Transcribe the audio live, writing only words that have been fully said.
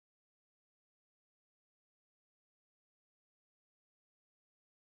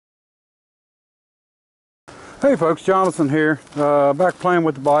Hey folks, Jonathan here, back playing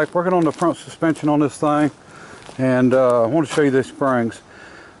with the bike, working on the front suspension on this thing, and I want to show you these springs.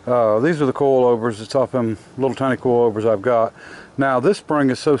 These are the coilovers. It's off them little tiny coilovers I've got. Now this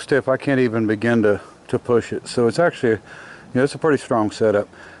spring is so stiff I can't even begin to push it, so it's actually, it's a pretty strong setup.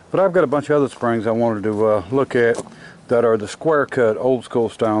 But I've got a bunch of other springs I wanted to look at that are the square cut, old school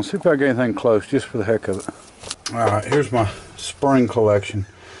style. See if I get anything close, just for the heck of it. Alright, here's my spring collection.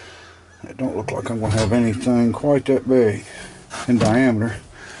 It don't look like I'm going to have anything quite that big in diameter.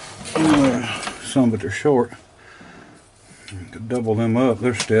 Some of it are short. Could double them up.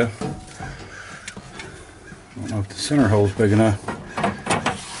 They're stiff. I don't know if the center hole's big enough.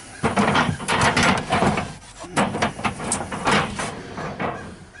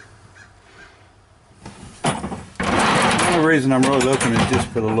 The only reason I'm really looking is just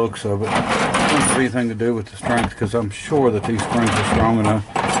for the looks of it. It doesn't have anything to do with the strength, because I'm sure that these springs are strong enough.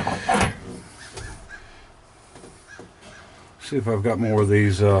 See if I've got more of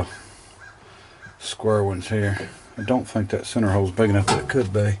these square ones here. I don't think that center hole's big enough, but it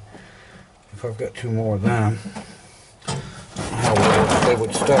could be. If I've got two more of them, how well they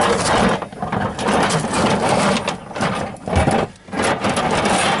would stack.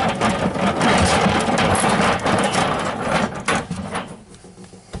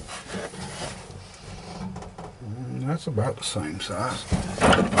 That's about the same size.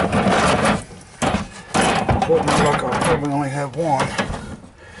 Looking like I'll probably only have one.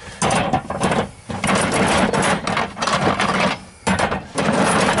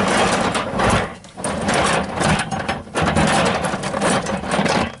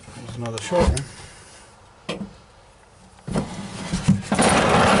 There's another short one.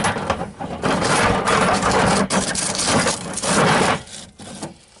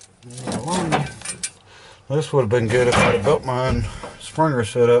 This would have been good if I'd have built my own Springer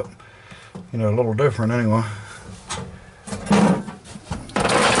setup. A little different anyway.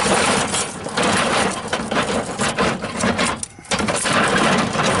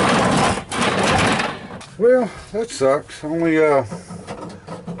 Well, that sucks. Only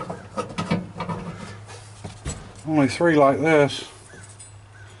three like this.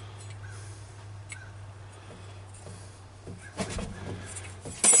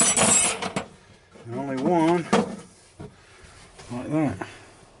 And only one like that.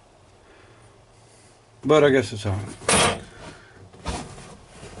 But I guess it's on.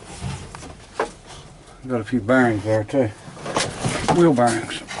 Got a few bearings there too. Wheel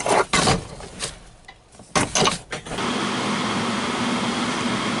bearings.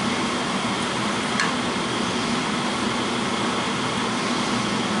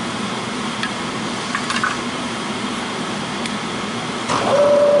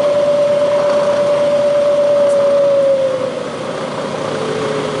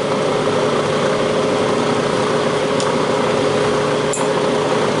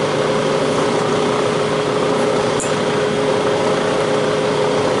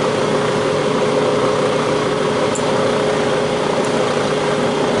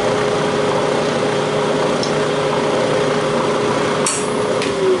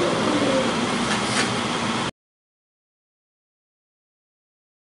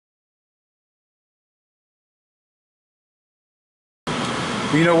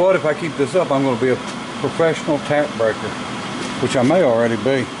 You know what? If I keep this up, I'm going to be a professional tap breaker, which I may already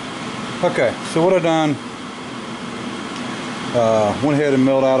be. Okay, so what I've done, went ahead and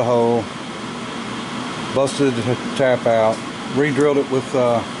milled out a hole, busted the tap out, re-drilled it with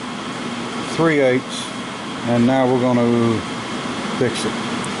 3/8, and now we're going to fix it.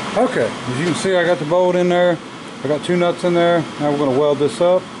 Okay, as you can see, I got the bolt in there. I got two nuts in there. Now we're going to weld this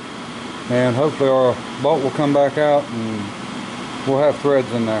up, and hopefully our bolt will come back out and we'll have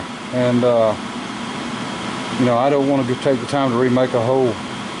threads in there. And I don't want to take the time to remake a whole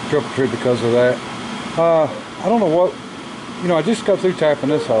triple tree because of that. I don't know what, I just got through tapping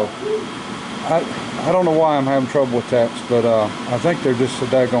this hole. I don't know why I'm having trouble with taps, but I think they're just so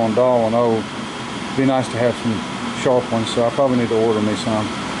daggone dull and old. It'd be nice to have some sharp ones, so I probably need to order me some.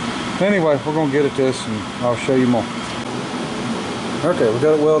 Anyway, we're going to get at this and I'll show you more. Okay, we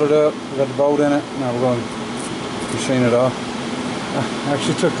got it welded up, we got the bolt in it. Now we're going to machine it off. I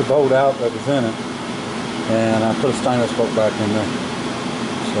actually took the bolt out that was in it, and I put a stainless bolt back in there.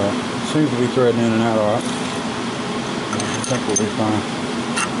 So it seems to be threading in and out all right. I think we'll be fine.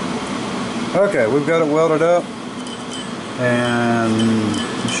 Okay, we've got it welded up and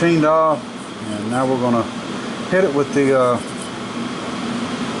machined off, and now we're going to hit it with the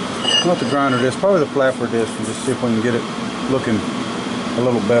not the grinder disc, probably the flapper disc, and just see if we can get it looking a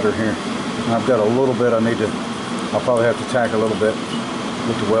little better here. And I've got a little bit I'll probably have to tack a little bit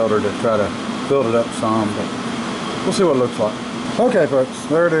with the welder to try to build it up some, but we'll see what it looks like. Okay folks,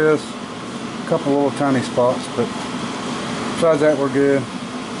 there it is. A couple little tiny spots, but besides that we're good.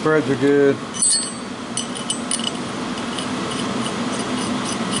 Threads are good.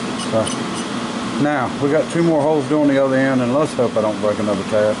 So now we got 2 more holes doing the other end, and let's hope I don't break another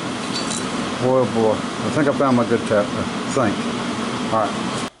tap. Boy oh boy, I think I found my good tap, I think.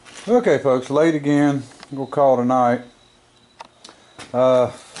 Alright. Okay folks, late again. We'll call it a night.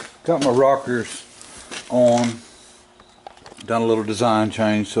 Got my rockers on. Done a little design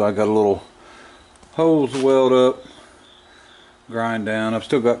change, so I got a little holes to weld up, grind down. I've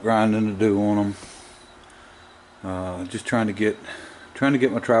still got grinding to do on them. Just trying to get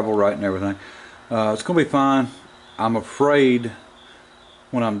my travel right and everything. It's gonna be fine. I'm afraid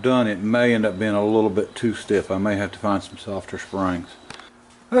when I'm done it may end up being a little bit too stiff. I may have to find some softer springs.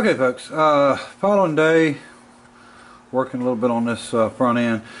 Okay folks, following day, working a little bit on this front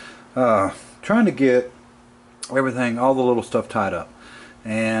end, trying to get everything, all the little stuff tied up,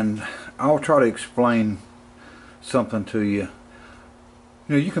 and I'll try to explain something to you.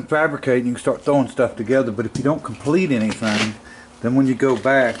 You know, you can fabricate and you can start throwing stuff together, but if you don't complete anything, then when you go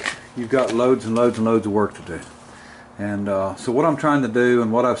back, you've got loads and loads and loads of work to do. And so what I'm trying to do,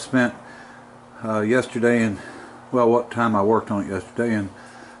 and what I've spent yesterday, and well, what time I worked on it yesterday and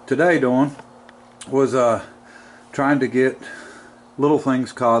today doing, was trying to get little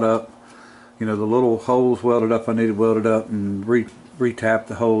things caught up. You know, the little holes welded up I needed welded up, and re-tap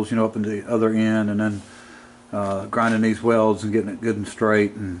the holes, you know, up in the other end, and then grinding these welds and getting it good and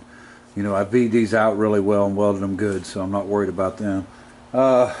straight. And you know, I V'd these out really well and welded them good, so I'm not worried about them.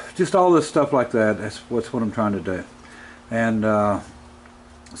 Just all this stuff like that, that's what I'm trying to do. And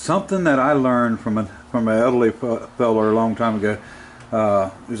something that I learned from an elderly feller a long time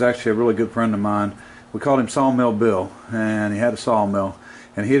ago, who's actually a really good friend of mine. We called him Sawmill Bill, and he had a sawmill,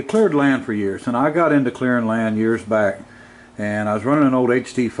 and he had cleared land for years. And I got into clearing land years back, and I was running an old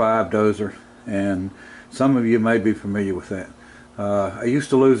HT5 dozer, and some of you may be familiar with that. I used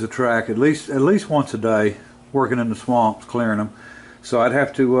to lose the track at least once a day working in the swamps clearing them, so I'd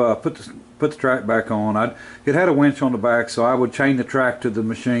have to put the track back on. It had a winch on the back, so I would chain the track to the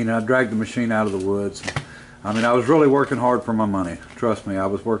machine, and I'd drag the machine out of the woods. I mean, I was really working hard for my money. Trust me, I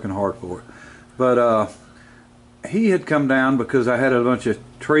was working hard for it. But he had come down because I had a bunch of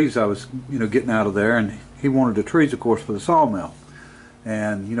trees I was, you know, getting out of there, and he wanted the trees, of course, for the sawmill.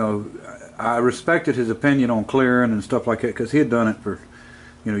 And you know, I respected his opinion on clearing and stuff like that, because he had done it for,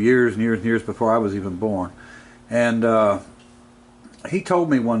 you know, years and years and years before I was even born. And he told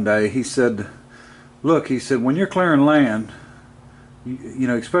me one day, he said, look, he said, when you're clearing land, you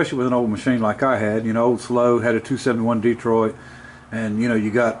know, especially with an old machine like I had, you know, old slow, had a 271 Detroit, and you know,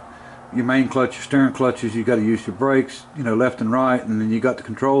 you got your main clutch, your steering clutches, you got to use your brakes, you know, left and right, and then you got the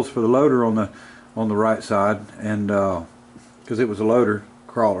controls for the loader on the right side, and because it was a loader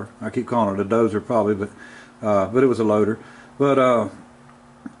crawler, I keep calling it a dozer probably, but it was a loader. But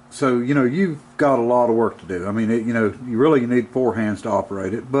so you know, you've got a lot of work to do. I mean, you know, you need 4 hands to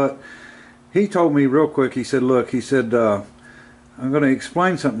operate it. But he told me real quick, he said, look, he said, I'm going to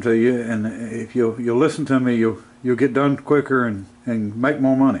explain something to you, and if you'll listen to me, you'll get done quicker and make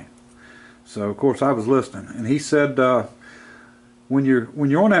more money. So of course I was listening, and he said, when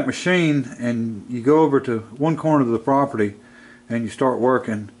you're on that machine and you go over to one corner of the property and you start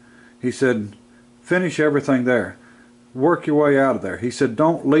working, he said, finish everything there, work your way out of there. He said,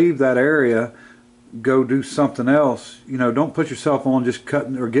 don't leave that area, go do something else. You know, don't put yourself on just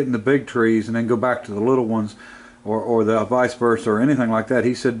cutting or getting the big trees and then go back to the little ones, or the vice versa, or anything like that.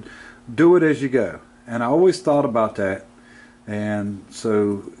 He said, do it as you go. And I always thought about that. And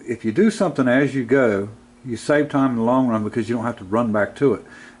so if you do something as you go, you save time in the long run, because you don't have to run back to it.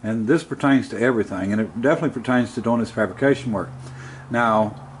 And this pertains to everything, and it definitely pertains to doing this fabrication work.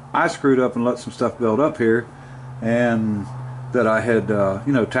 Now, I screwed up and let some stuff build up here, and that I had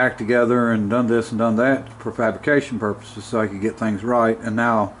you know, tacked together and done this and done that for fabrication purposes, so I could get things right. And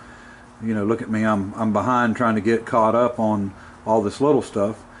now, you know, look at me, I'm behind trying to get caught up on all this little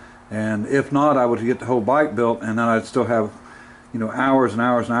stuff. And if not, I would get the whole bike built, and then I'd still have, you know, hours and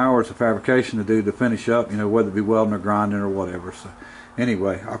hours and hours of fabrication to do to finish up, you know, whether it be welding or grinding or whatever. So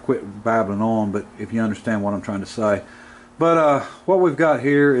anyway, I'll quit babbling on, but if you understand what I'm trying to say. But what we've got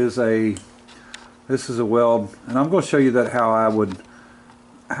here is this is a weld, and I'm going to show you that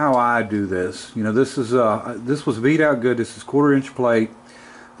how I do this. You know, this was V'd out good. This is 1/4 inch plate.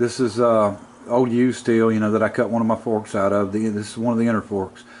 This is old used steel, you know, that I cut one of my forks out of. This is one of the inner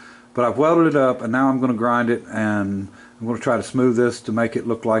forks. But I've welded it up, and now I'm going to grind it, and I'm going to try to smooth this to make it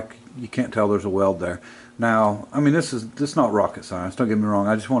look like you can't tell there's a weld there. Now, I mean, this is not rocket science, don't get me wrong.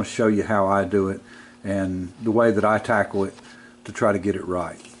 I just want to show you how I do it, and the way that I tackle it to try to get it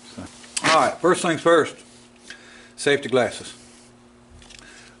right. So. Alright, first things first, safety glasses.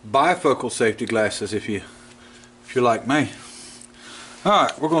 Bifocal safety glasses if you're like me.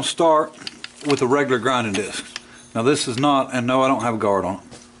 Alright, we're going to start with a regular grinding disc. Now this is not, and no, I don't have a guard on it.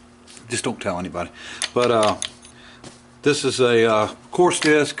 Just don't tell anybody. But this is a coarse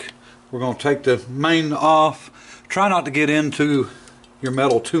disc. We're going to take the main off. Try not to get into your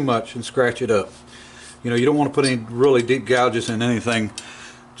metal too much and scratch it up. You know, you don't want to put any really deep gouges in anything.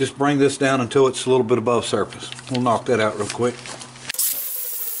 Just bring this down until it's a little bit above surface. We'll knock that out real quick.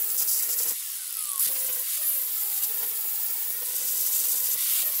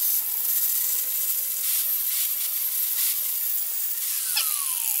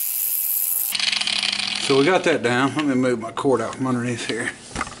 So we got that down. Let me move my cord out from underneath here.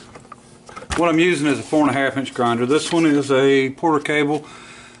 What I'm using is a 4.5 inch grinder. This one is a Porter Cable.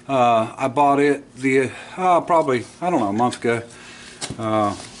 I bought it probably, I don't know, a month ago.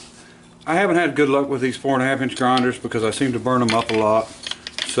 I haven't had good luck with these 4.5 inch grinders because I seem to burn them up a lot.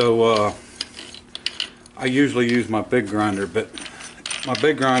 So I usually use my big grinder, but my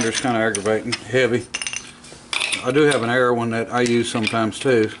big grinder is kind of aggravating, heavy. I do have an Air one that I use sometimes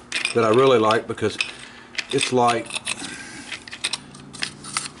too that I really like because it's light.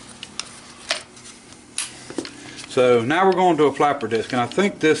 So now we're going to a flapper disc, and I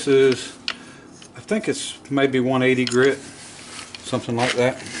think it's maybe 180 grit, something like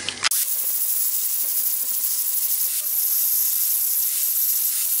that.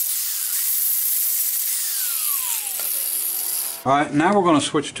 Alright, now we're going to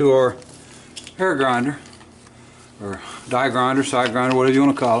switch to our hair grinder, or die grinder, side grinder, whatever you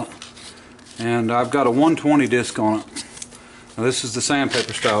want to call it. And I've got a 120 disc on it. Now this is the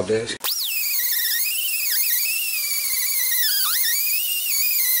sandpaper style disc.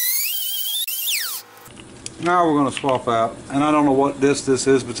 Now we're going to swap out, and I don't know what disc this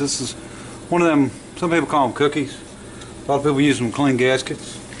is, but this is one of them, some people call them cookies. A lot of people use them to clean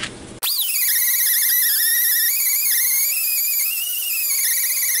gaskets.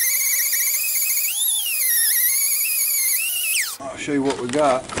 I'll show you what we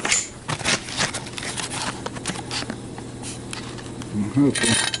got. Okay.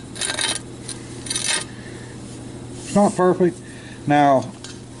 It's not perfect. Now,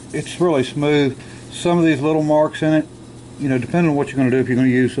 it's really smooth. Some of these little marks in it, you know, depending on what you're going to do, if you're going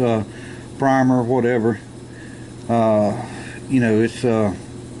to use primer or whatever, you know, it's a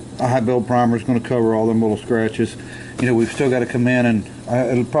high build primer is going to cover all them little scratches. You know, we've still got to come in and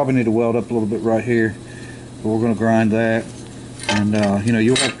it'll probably need to weld up a little bit right here, but we're going to grind that, and you know,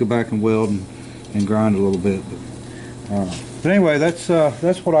 you'll have to go back and weld and grind a little bit. But anyway, that's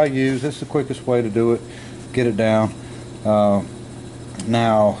what I use. That's the quickest way to do it, get it down.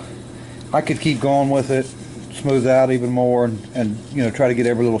 Now, I could keep going with it, smooth out even more, and you know, try to get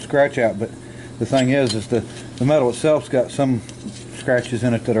every little scratch out. But the thing is the metal itself's got some scratches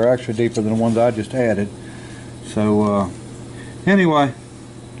in it that are actually deeper than the ones I just added. So anyway,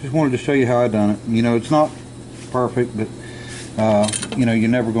 just wanted to show you how I done it. You know, it's not perfect, but you know, you're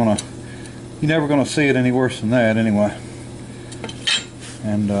never gonna see it any worse than that anyway.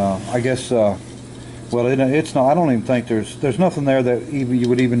 And I guess well, it's not. I don't even think there's nothing there that you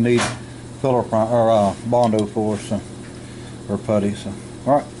would even need filler or Bondo for, so, or putty. So,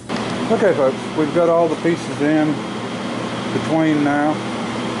 all right. Okay, folks, we've got all the pieces in between now.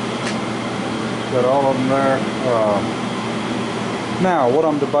 Got all of them there. Now, what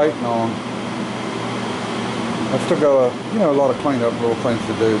I'm debating on, I've still got you know, a lot of cleanup little things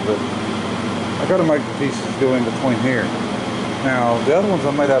to do, but I got to make the pieces go in between here. Now, the other ones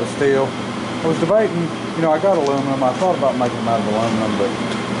I made out of steel. I was debating, you know, I got aluminum. I thought about making them out of aluminum, but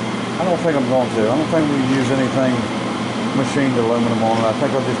I don't think I'm going to. I don't think we use anything machined aluminum on it. I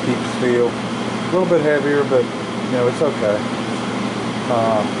think I'll just keep steel. A little bit heavier, but, you know, it's okay.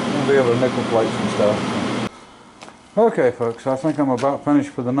 We'll be able to nickel plate some stuff. Okay, folks, I think I'm about finished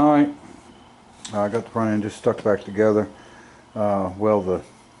for the night. I got the front end just stuck back together. Well, the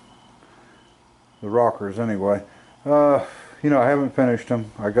rockers anyway. You know, I haven't finished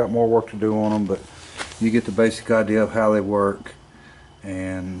them. I got more work to do on them, but you get the basic idea of how they work.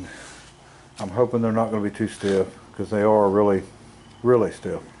 And I'm hoping they're not going to be too stiff, because they are really, really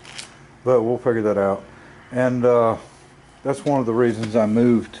stiff. But we'll figure that out. And that's one of the reasons I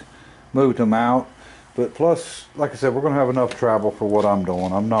moved them out. But plus, like I said, we're going to have enough travel for what I'm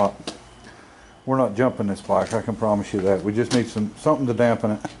doing. We're not jumping this bike, I can promise you that. We just need something to dampen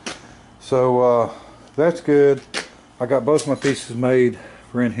it. So that's good. I got both my pieces made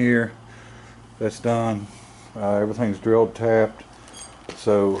for in here. That's done. Everything's drilled, tapped.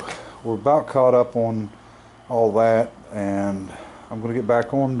 So we're about caught up on all that, and I'm going to get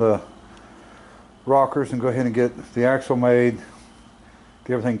back on the rockers and go ahead and get the axle made,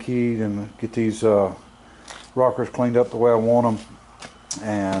 get everything keyed, and get these rockers cleaned up the way I want them,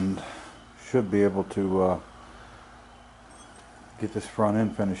 and should be able to get this front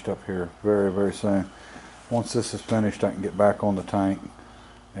end finished up here very, very soon. Once this is finished, I can get back on the tank.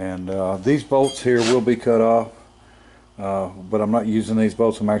 And these bolts here will be cut off, but I'm not using these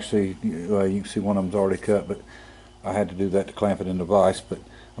bolts. I'm actually, you can see one of them's already cut, but I had to do that to clamp it in the vise. But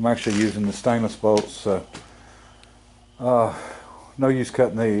I'm actually using the stainless bolts, so no use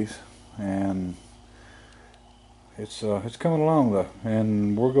cutting these. And it's coming along though,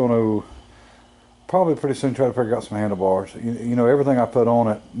 and we're going to probably pretty soon try to figure out some handlebars. You know, everything I put on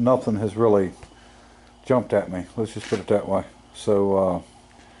it, nothing has really jumped at me. Let's just put it that way. So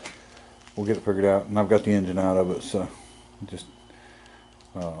we'll get it figured out, and I've got the engine out of it, so just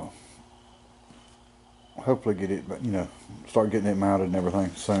hopefully get it, but you know, start getting it mounted and everything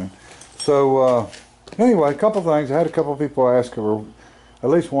soon. So anyway, a couple things. I had a couple of people ask, or at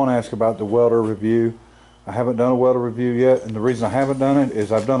least one ask, about the welder review. I haven't done a welder review yet, and the reason I haven't done it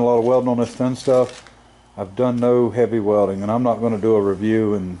is I've done a lot of welding on this thin stuff. I've done no heavy welding, and I'm not going to do a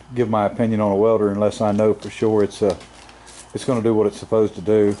review and give my opinion on a welder unless I know for sure it's going to do what it's supposed to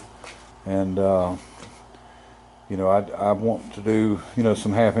do. And you know, I want to do, you know,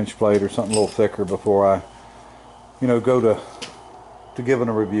 some 1/2 inch plate or something a little thicker before I, you know, go to giving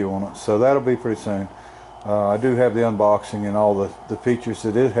a review on it. So that'll be pretty soon. I do have the unboxing and all the features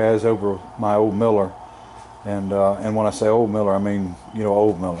that it has over my old Miller. And when I say old Miller, I mean, you know,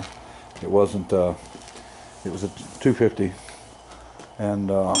 old Miller. It wasn't it was a 250. And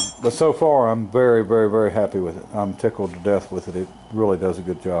but so far I'm very, very, very happy with it. I'm tickled to death with it. It really does a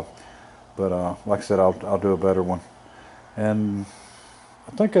good job. But like I said, I'll do a better one. And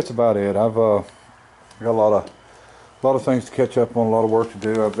I think that's about it. I've got a lot of things to catch up on, a lot of work to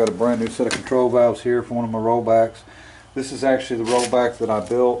do. I've got a brand new set of control valves here for one of my rollbacks. This is actually the rollback that I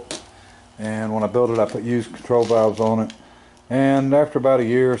built, and when I built it, I put used control valves on it. And after about a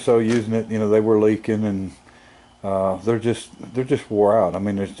year or so using it, you know, they were leaking, and they're just wore out. I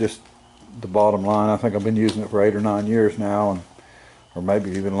mean, there's just the bottom line. I think I've been using it for 8 or 9 years now, and or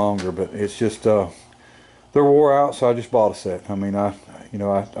maybe even longer, but it's just they're wore out, so I just bought a set. I mean,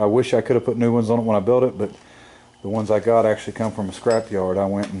 I wish I could have put new ones on it when I built it, but the ones I got actually come from a scrap yard. I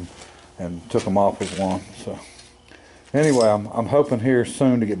went and took them off as one. So anyway, I'm hoping here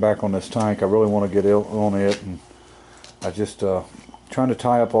soon to get back on this tank. I really want to get on it, and I just trying to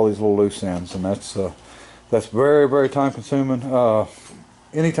tie up all these little loose ends, and that's very, very time consuming.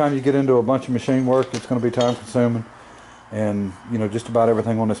 Anytime you get into a bunch of machine work, it's going to be time consuming. And you know, just about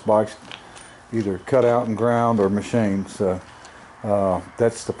everything on this bike's either cut out and ground or machined. So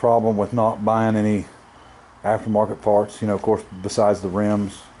that's the problem with not buying any aftermarket parts. You know, of course, besides the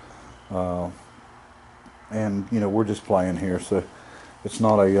rims. And you know, we're just playing here, so it's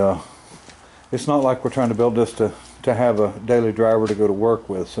not like we're trying to build this to have a daily driver to go to work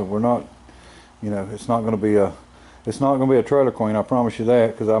with. So we're not, you know, it's not going to be a trailer queen, I promise you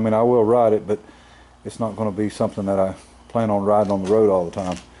that. Because I mean, I will ride it, but it's not going to be something that I plan on riding on the road all the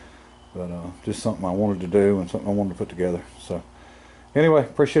time. But just something I wanted to do and something I wanted to put together. So anyway,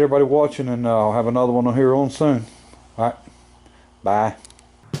 appreciate everybody watching, and I'll have another one here on soon. All right, bye.